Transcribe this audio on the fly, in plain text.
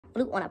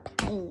flew on a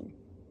plane.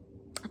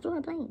 I flew on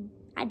a plane.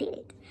 I did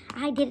it.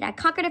 I did it. I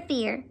conquered a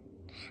fear.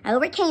 I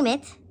overcame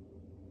it.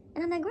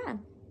 And I'm like, girl,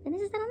 and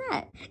this is done on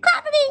that.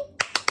 Clap for me!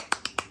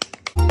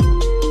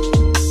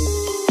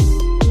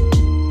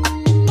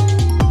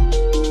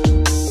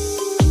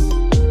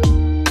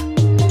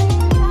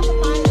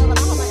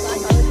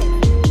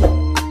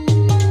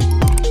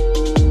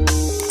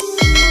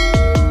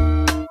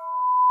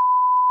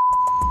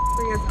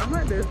 I'm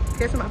about to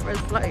catch my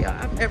first flight, y'all.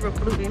 I've never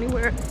flew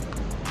anywhere.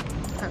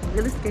 I'm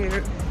really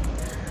scared.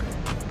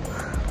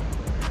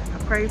 I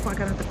prayed before I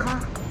got out the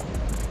car.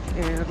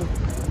 And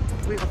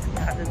we're gonna see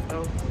how this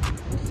goes.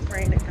 I'm just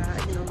praying that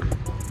God, you know,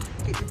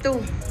 get me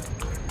through.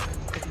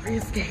 I'm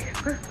real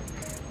scared.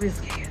 Real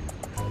scared.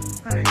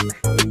 All right.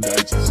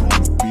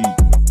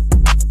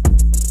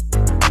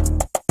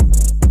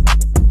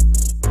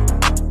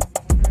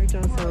 Alright,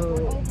 y'all, so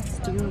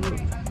still,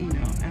 you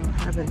know, I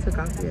haven't took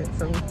off yet,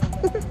 so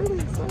I'm really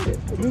excited.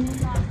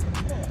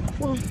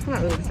 Well, I'm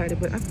not really excited,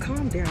 but I've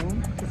calmed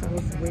down because I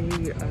was way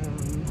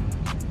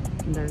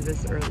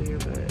nervous earlier,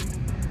 but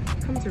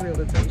I've come to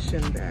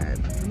realization that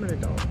I'm an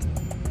adult,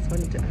 so I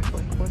need to act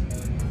like one.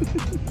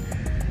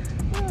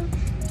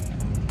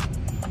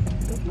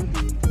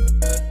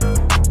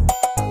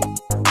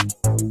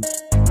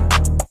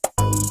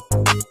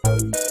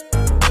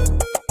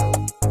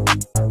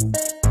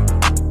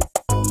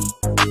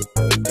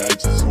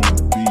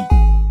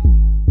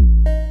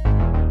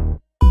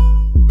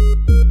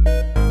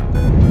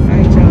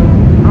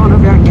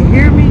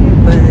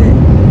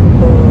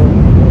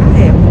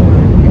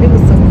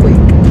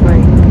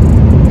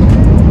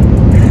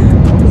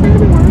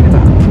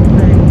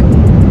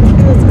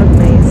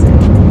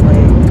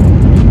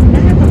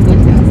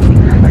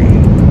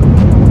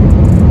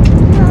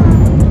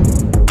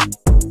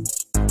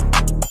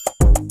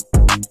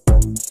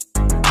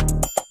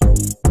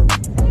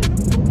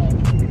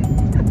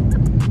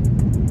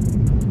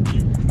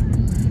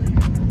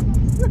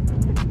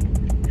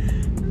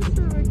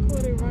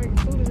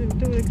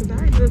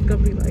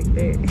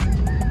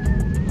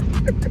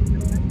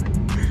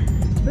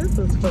 This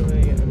is fun,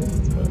 yeah. This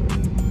is fun.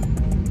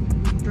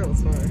 That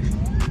was fun.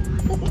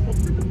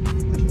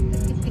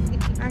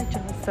 Alright,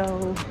 y'all. So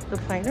the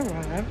plane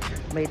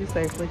arrived. Made it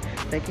safely.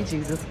 Thank you,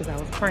 Jesus, because I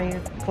was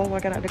praying before I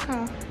got out the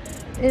car.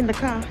 In the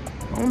car.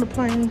 On the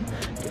plane.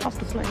 Get off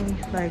the plane.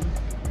 Like,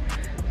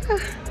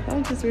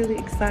 I'm just really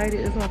excited.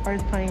 It's my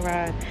first plane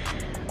ride.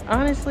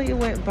 Honestly, it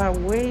went by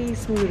way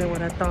smoother than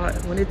what I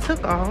thought. When it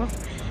took off,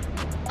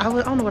 I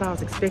don't know what I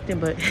was expecting,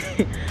 but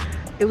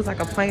it was like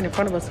a plane in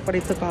front of us before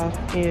they took off.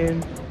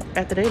 And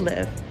after they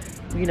left,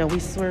 you know, we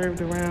swerved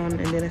around,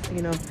 and then,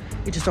 you know,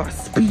 it just started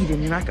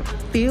speeding, and I could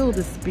feel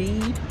the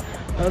speed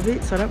of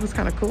it. So that was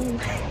kind of cool.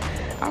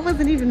 I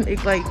wasn't even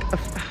like,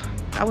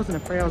 I wasn't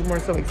afraid. I was more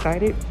so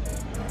excited.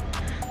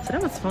 So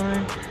that was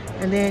fun.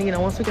 And then, you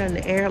know, once we got in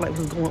the air, like, it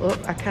was going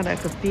up, I kind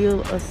of could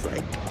feel us,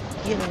 like,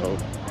 you know,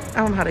 I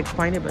don't know how to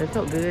explain it, but it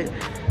felt good.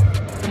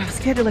 But I was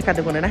scared to look out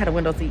the window, and I had a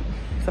window seat.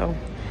 So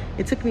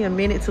it took me a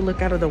minute to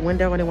look out of the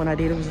window, and then when I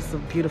did, it was just a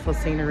beautiful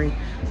scenery.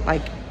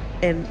 Like,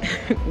 and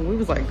we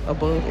was like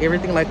above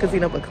everything, like, cause you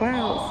know, but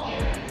clouds.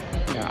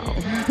 No,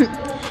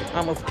 I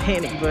almost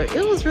panicked, but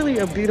it was really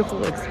a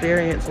beautiful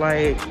experience.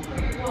 Like,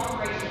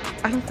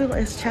 I don't feel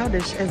as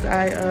childish as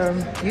I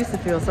used to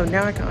feel. So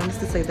now I can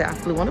honestly say that I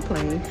flew on a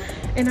plane,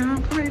 and now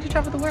I'm ready to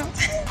travel the world.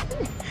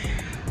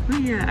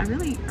 But yeah, I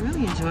really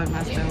enjoyed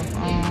myself.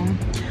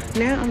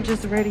 Now I'm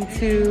just ready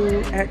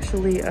to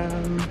actually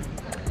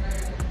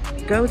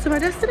go to my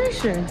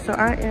destination. So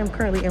I am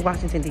currently in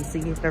Washington, D.C.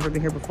 I've never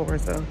been here before,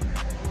 so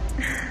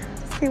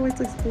just can't wait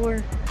to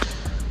explore.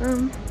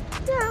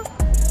 Yeah.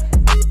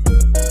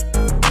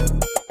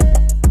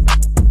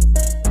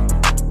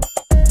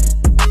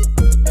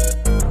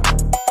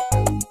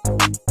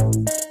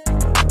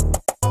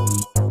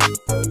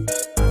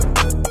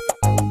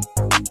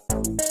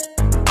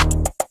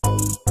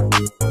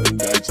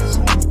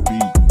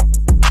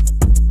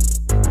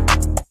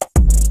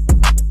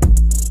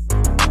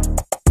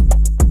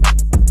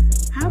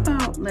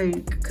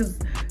 Because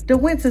they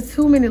went to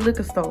too many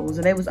liquor stores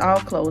and they was all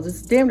closed.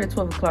 It's damn near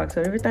 12 o'clock,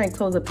 so everything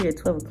closed up here at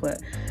 12 o'clock.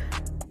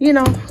 You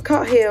know,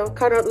 caught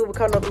another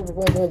Uber,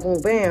 boom, boom,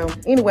 boom, bam.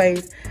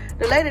 Anyways,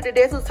 the lady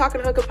that was talking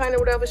to her companion or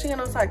whatever, she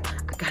was like,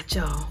 I got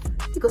y'all.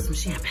 Here goes some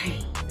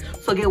champagne.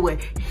 So get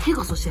what? Here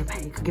goes some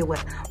champagne. Cause get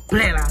what?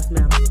 Black Lives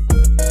Matter.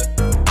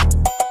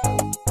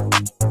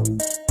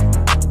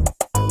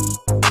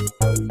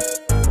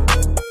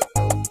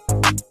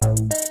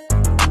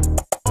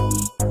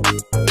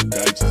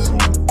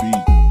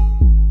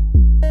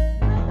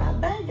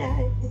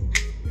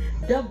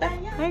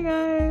 Hi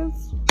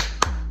guys,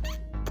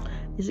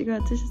 it's your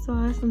girl Tisha So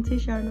Awesome.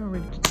 Tisha, I know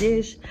ready to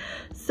dish.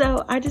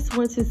 So I just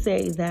want to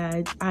say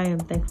that I am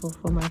thankful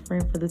for my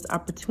friend for this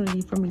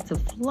opportunity for me to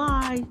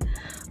fly.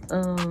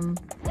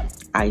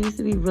 I used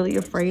to be really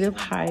afraid of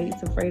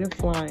heights, afraid of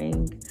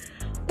flying,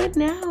 but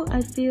now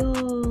I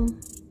feel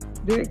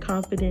very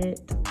confident.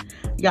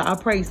 Yeah, I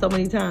prayed so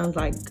many times,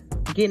 like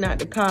getting out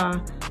the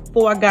car,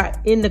 before I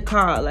got in the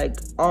car, like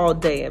all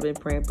day I've been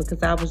praying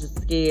because I was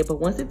just scared. But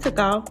once it took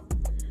off,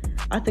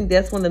 I think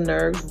that's when the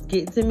nerves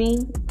get to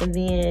me. And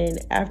then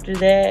after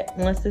that,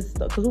 once it's,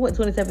 because we went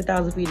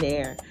 27,000 feet in the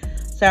air.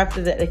 So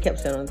after that, they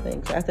kept showing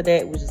things. So after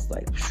that, it was just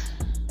like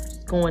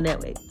just going that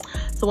way.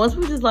 So once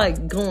we just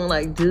like going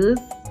like this,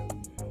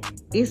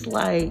 it's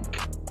like,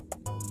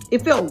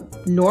 it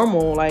felt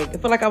normal. Like,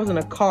 it felt like I was in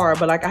a car,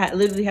 but like I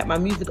literally had my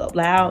music up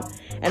loud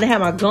and I had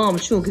my gum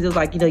chewing because it was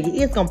like, you know, your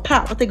ears gonna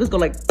pop. I think it was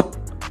gonna like,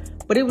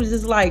 but it was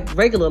just like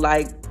regular.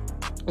 Like,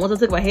 once I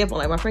took my headphone,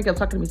 like my friend kept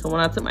talking to me. So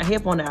when I took my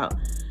headphone out,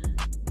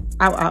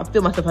 I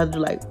feel myself have to do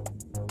like,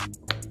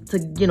 to,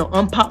 you know,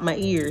 unpop my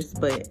ears.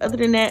 But other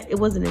than that, it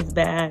wasn't as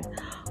bad.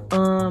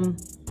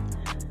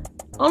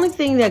 Only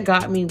thing that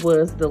got me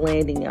was the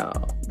landing,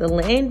 y'all. The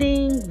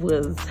landing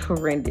was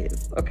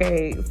horrendous.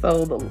 Okay,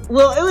 so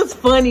well, it was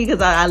funny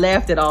because I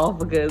laughed it off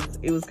because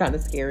it was kind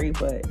of scary,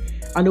 but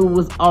I knew it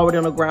was already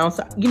on the ground.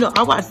 So, you know,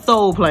 I watched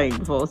Soul Plane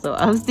before, so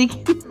I was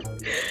thinking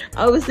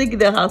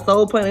that how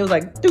Soul Plane, it was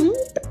like, doo,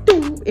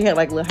 doo. It had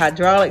like little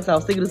hydraulics. So I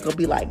was thinking it was gonna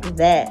be like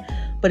that,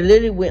 but it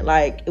literally went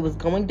like, it was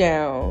going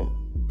down.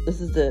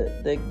 This is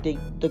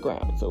the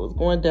ground, so it was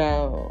going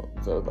down.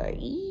 So it was like,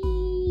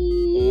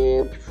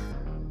 yep.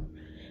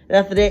 And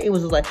after that, it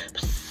was just like,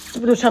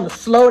 it was trying to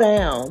slow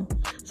down.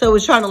 So it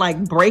was trying to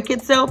like break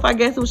itself, I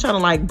guess. It was trying to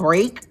like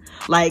break,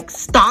 like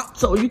stop,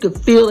 so you could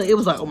feel it. It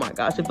was like, oh my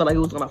gosh, it felt like it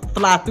was gonna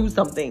fly through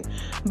something.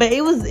 But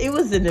it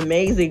was an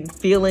amazing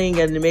feeling,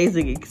 an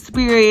amazing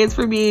experience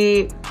for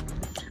me,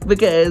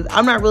 because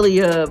I'm not really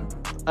a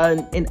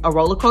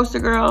roller coaster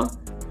girl.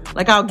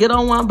 Like, I'll get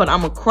on one, but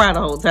I'm gonna cry the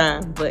whole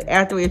time. But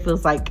after it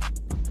feels like,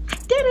 I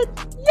did it,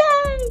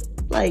 yay!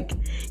 Like,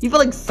 you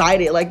feel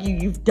excited, like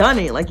you've done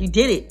it, like you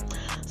did it.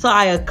 So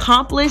I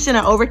accomplished and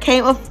I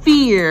overcame a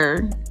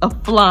fear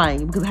of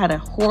flying because I had a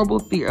horrible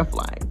fear of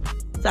flying.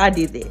 So I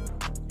did that.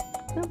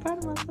 I'm proud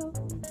of myself.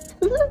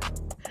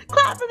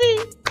 Clap for me.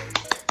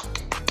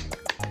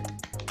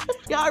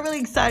 Y'all are really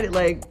excited.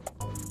 Like,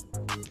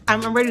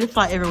 I'm ready to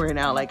fly everywhere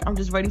now. Like, I'm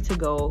just ready to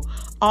go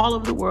all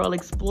over the world,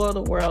 explore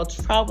the world,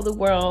 travel the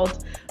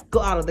world,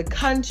 go out of the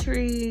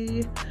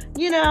country.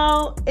 You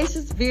know, it's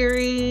just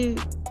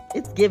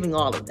it's giving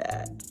all of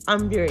that.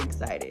 I'm very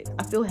excited.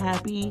 I feel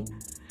happy.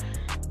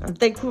 I'm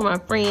thankful for my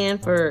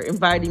friend for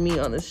inviting me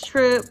on this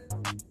trip.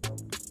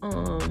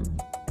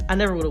 I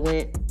never would have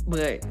went,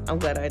 but I'm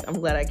glad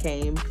I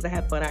came because I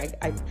had fun.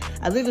 I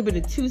literally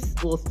been to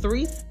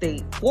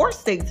 4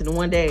 states in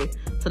one day,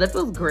 so that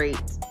feels great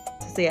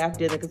to say I've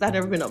done it because I've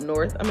never been up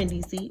north. I'm in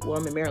DC, well,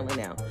 I'm in Maryland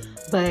now,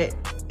 but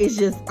it's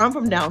just, I'm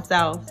from down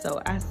south, so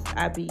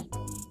I be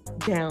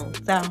down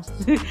south.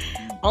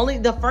 Only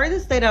the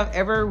furthest state I've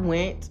ever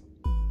went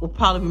will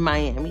probably be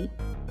Miami,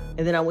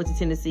 and then I went to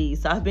Tennessee.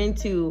 So I've been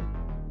to,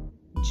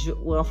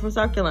 well, I'm from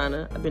South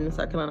Carolina. I've been in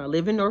South Carolina. I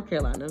live in North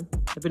Carolina.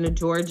 I've been to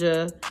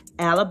Georgia,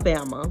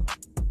 Alabama,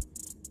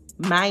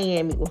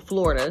 Miami, or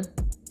Florida,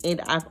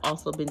 and I've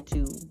also been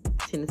to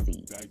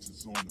Tennessee.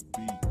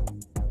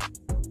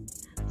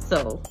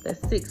 So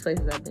that's 6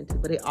 places I've been to,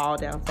 but they're all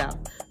down south.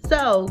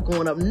 So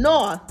going up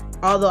north,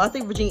 although I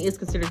think Virginia is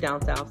considered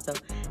down south, so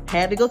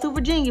had to go through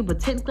Virginia, but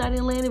technically I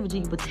didn't land in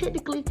Virginia. But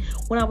technically,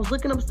 when I was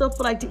looking up stuff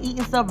for like to eat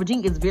and stuff,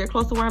 Virginia is very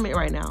close to where I'm at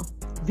right now.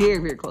 Very,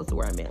 very close to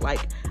where I'm at.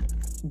 Like,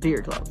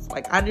 very close.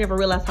 Like, I never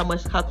realized how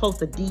close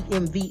the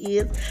DMV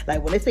is.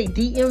 Like, when they say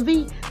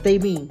DMV, they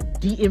mean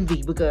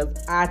DMV, because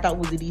I thought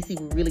was the DC,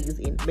 but really is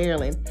in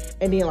Maryland,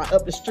 and then like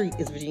up the street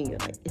is Virginia.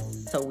 Like,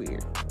 it's so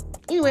weird.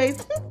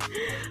 Anyways,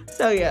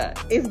 so yeah,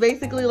 it's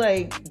basically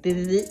like,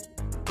 it's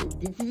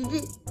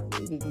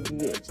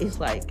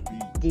like,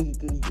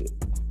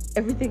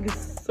 everything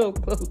is so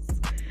close.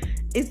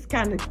 It's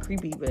kind of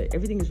creepy, but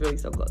everything is really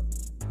so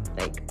close.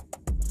 Like,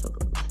 so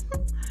close.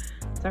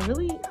 So I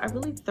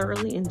really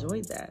thoroughly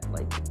enjoyed that.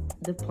 Like,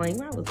 the plane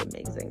ride was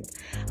amazing.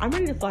 I'm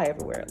ready to fly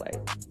everywhere. Like,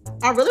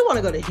 I really want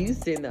to go to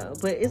Houston though,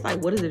 but it's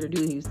like, what is there to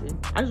do in Houston?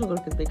 I just want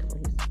to go to Bacon from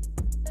Houston.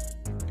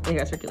 They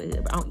got turkey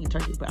leg, but I don't eat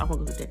turkey, but I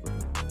want to go to Bacon.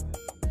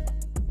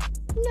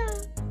 Yeah.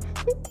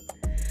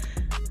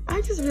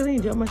 I just really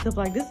enjoy myself.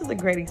 Like, this is a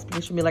great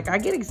experience for me. Like, I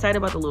get excited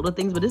about the little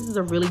things, but this is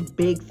a really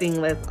big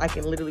thing that I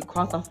can literally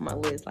cross off my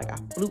list. Like, I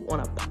flew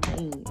on a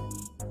plane.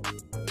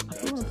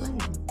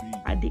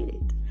 I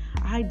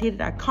did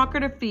it. I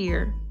conquered a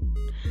fear.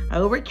 I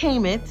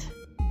overcame it.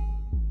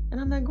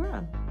 And I'm like,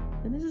 girl.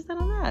 And it's just that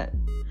on that.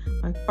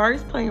 My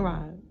first plane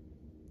ride.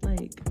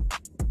 Like,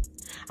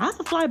 I have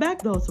to fly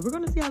back though, so we're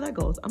gonna see how that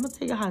goes. I'm gonna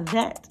tell you how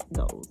that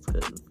goes,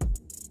 cause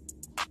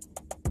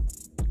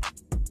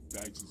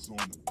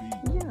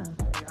yeah.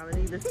 I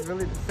mean, this is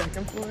really the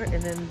second floor,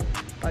 and then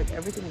like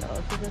everything else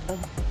is at the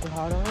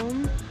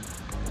bottom,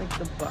 like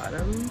the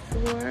bottom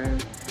floor.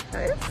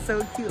 It's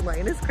so cute, like,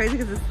 and it's crazy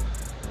because it's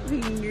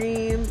pink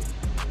green.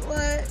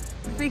 What?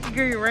 Pink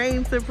green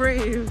reign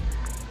supreme,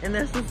 and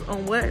that's just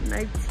on what,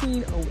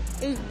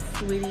 1908,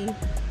 sweetie.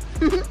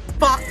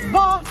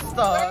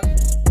 Monster.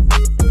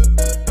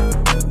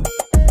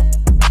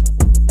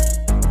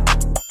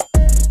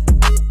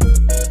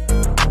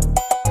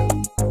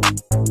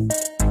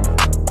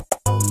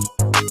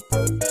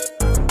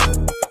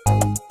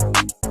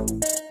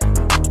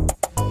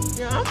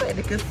 I'm at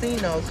the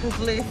casino, cause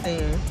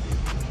listen,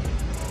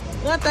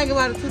 one thing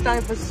about it, two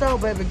things for sure,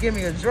 baby, give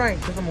me a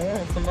drink, cause I'm gonna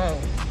want some more.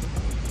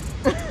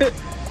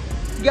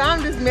 Yeah,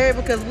 I'm just mad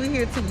because we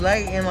here too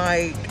late and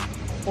like,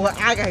 well,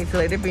 I got here too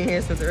late. They've been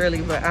here since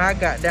early, but I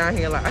got down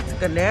here like I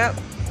took a nap.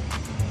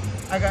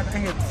 I got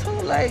down here too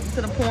late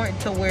to the point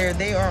to where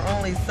they are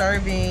only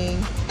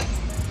serving.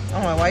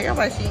 Oh my, why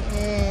everybody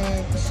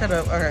shut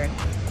up. Okay.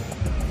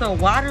 So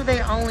why do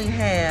they only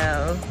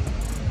have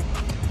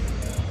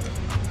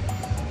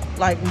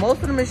like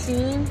most of the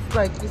machines?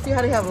 Like you see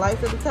how they have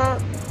lights at the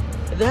top?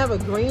 If they have a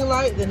green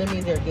light, then it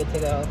means they're good to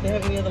go. If they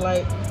have any other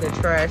light, they're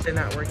trash. They're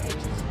not working.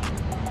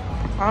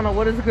 I don't know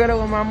what is good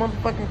with my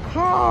motherfucking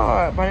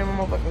car. My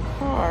motherfucking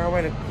car.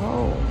 Where to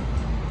go?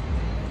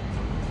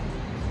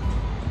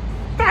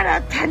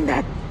 That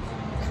attendant.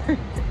 I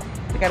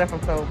got it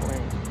from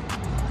Copeland.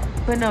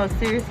 But no,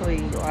 seriously,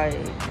 like,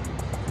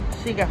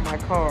 she got my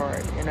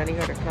card and I need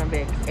her to come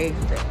back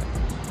ASAP.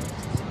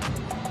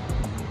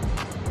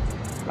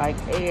 Like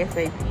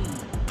ASAP.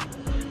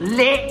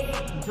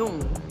 Let's do.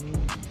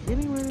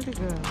 Getting ready to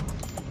go.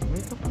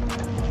 Wake up now.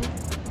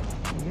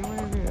 Getting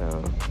ready to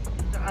go.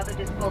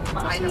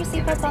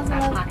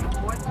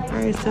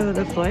 Alright, so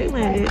the flight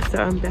landed,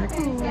 so I'm back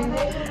home.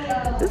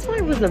 This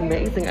flight was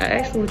amazing. I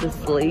actually went to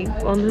sleep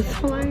on this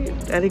flight.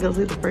 I didn't go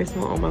sleep the first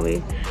one on my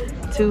way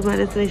to my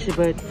destination,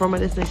 but from my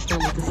destination I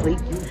went to sleep.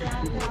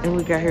 And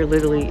we got here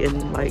literally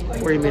in like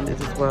 40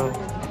 minutes as well,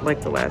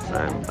 like the last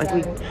time. Like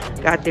we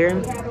got there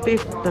in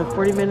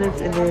 40 minutes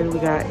and then we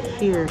got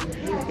here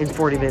in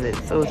 40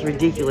 minutes. So it's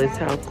ridiculous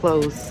how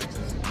close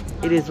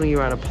it is when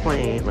you're on a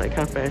plane, like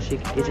how fast you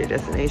can get your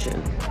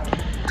destination.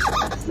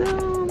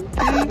 So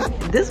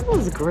this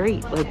was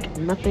great, like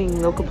nothing,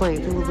 no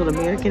complaints. It was with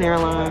American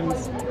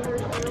Airlines.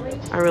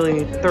 I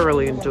really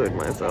thoroughly enjoyed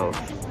myself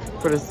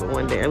for this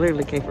one day. I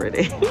literally came for a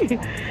day.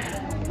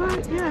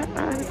 But yeah,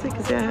 honestly,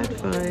 because I had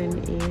fun,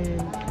 and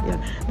yeah,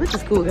 this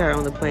is cool guy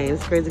on the plane.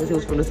 It's crazy because he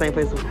was from the same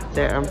place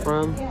that I'm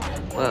from.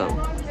 Well,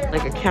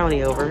 like a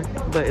county over,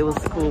 but it was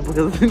cool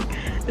because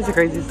it's a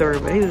crazy story,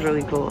 but he was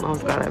really cool and I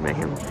was glad I met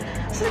him.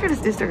 So I got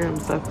his Instagram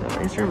stuff though,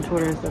 Instagram,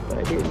 Twitter and stuff, but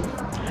I didn't.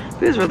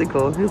 He was really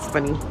cool. He was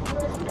funny.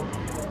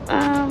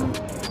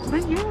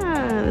 But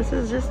yeah, this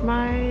is just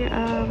my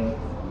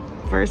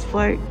first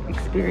flight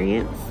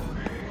experience.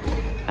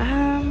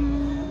 I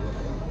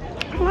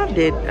loved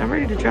it. I'm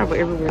ready to travel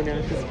everywhere now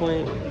at this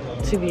point,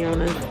 to be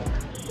honest.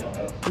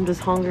 I'm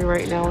just hungry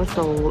right now. It's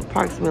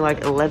approximately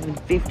like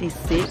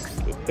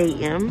 11:56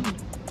 a.m.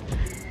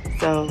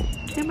 So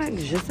came back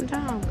just in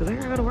time because I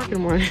gotta go to work in the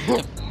morning.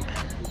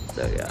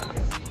 So yeah.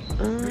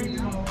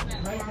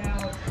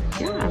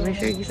 Yeah, make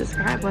sure you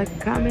subscribe,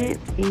 like, comment,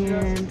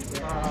 and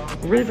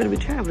I'm really gonna be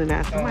traveling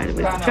now. So I might have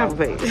made the travel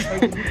page.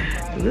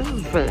 This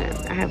is fun.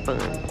 I have fun.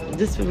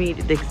 Just for me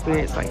to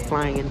experience like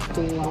flying in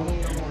school,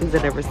 things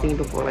I've never seen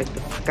before, like the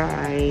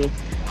sky.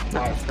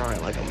 Not the sky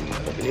like I'm a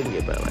fucking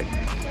idiot, but like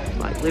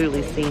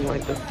literally seeing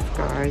like the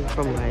sky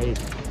from like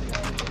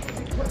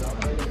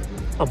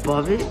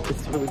above it.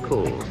 It's really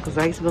cool. Because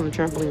I used to be on the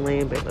trampoline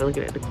land, but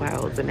looking at the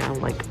clouds, and now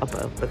I'm like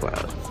above the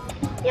clouds.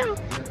 Yeah.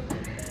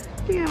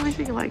 Yeah, make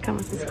sure you like,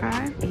 comment,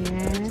 subscribe,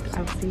 and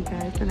I'll see you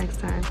guys the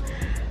next time.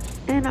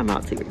 And I'm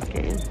out to your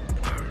skin.